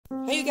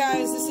Hey you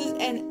guys, this is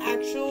an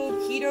actual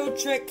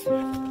keto trick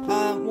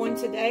one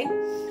today.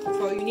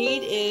 So all you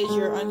need is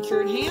your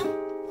uncured ham,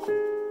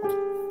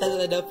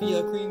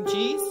 Philadelphia cream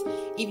cheese.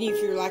 Even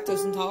if you're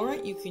lactose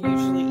intolerant, you can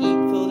usually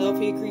eat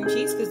Philadelphia cream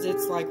cheese because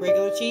it's like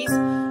regular cheese.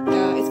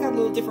 It's got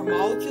little different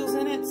molecules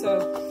in it, so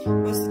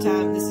most of the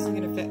time this isn't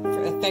going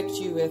to affect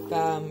you if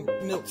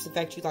milks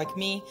affect you like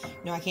me.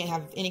 You know, I can't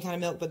have any kind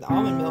of milk but the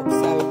almond milk,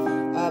 so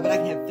but I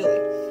can have Philly.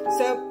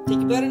 So take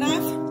your butter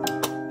knife,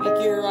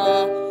 make your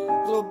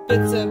little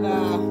bits of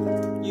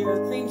your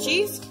cream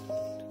cheese,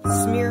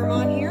 smear them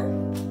on here.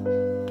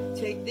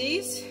 Take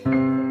these, roll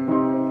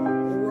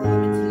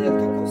them into little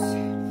cockles.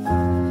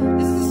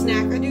 This is a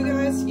snack I do,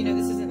 guys. You know,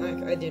 this isn't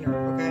like a dinner,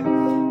 okay?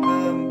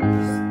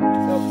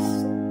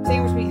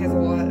 Sandwich meat has a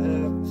lot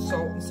of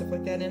salt and stuff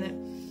like that in it.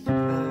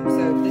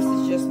 So this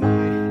is just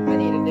I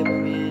need a nibble,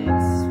 man.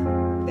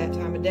 It's that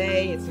time of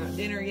day. It's not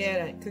dinner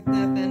yet. I ain't cooked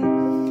nothing.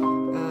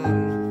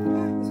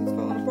 This one's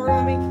falling apart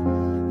on me.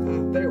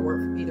 But it'll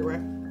work either way.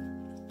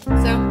 So,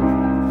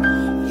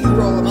 you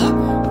roll them up,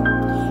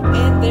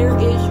 and there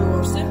is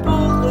your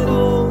simple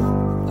little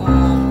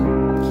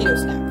keto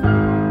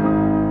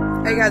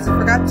snack. Hey guys, I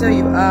forgot to tell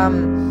you,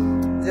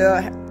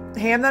 the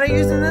ham that I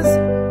used in this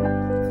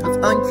is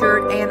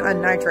uncured and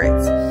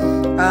unnitrates.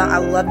 I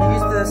love to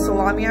use the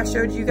salami I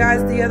showed you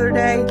guys the other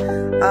day,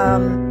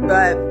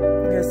 but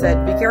like I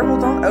said, be careful,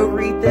 don't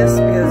overeat this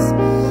because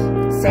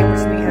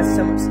sandwich meat has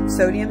so much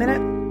sodium in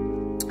it.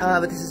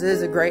 But this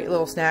is a great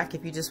little snack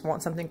if you just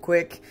want something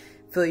quick,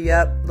 fill you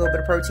up, a little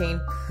bit of protein.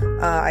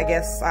 I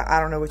guess, I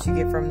don't know what you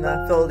get from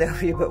the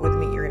Philadelphia, but with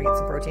meat you're going to get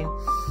some protein.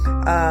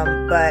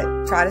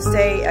 But try to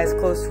stay as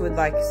close with,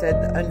 like I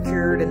said, the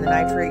uncured and the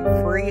nitrate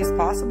free as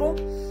possible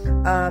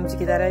to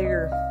get that out of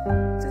your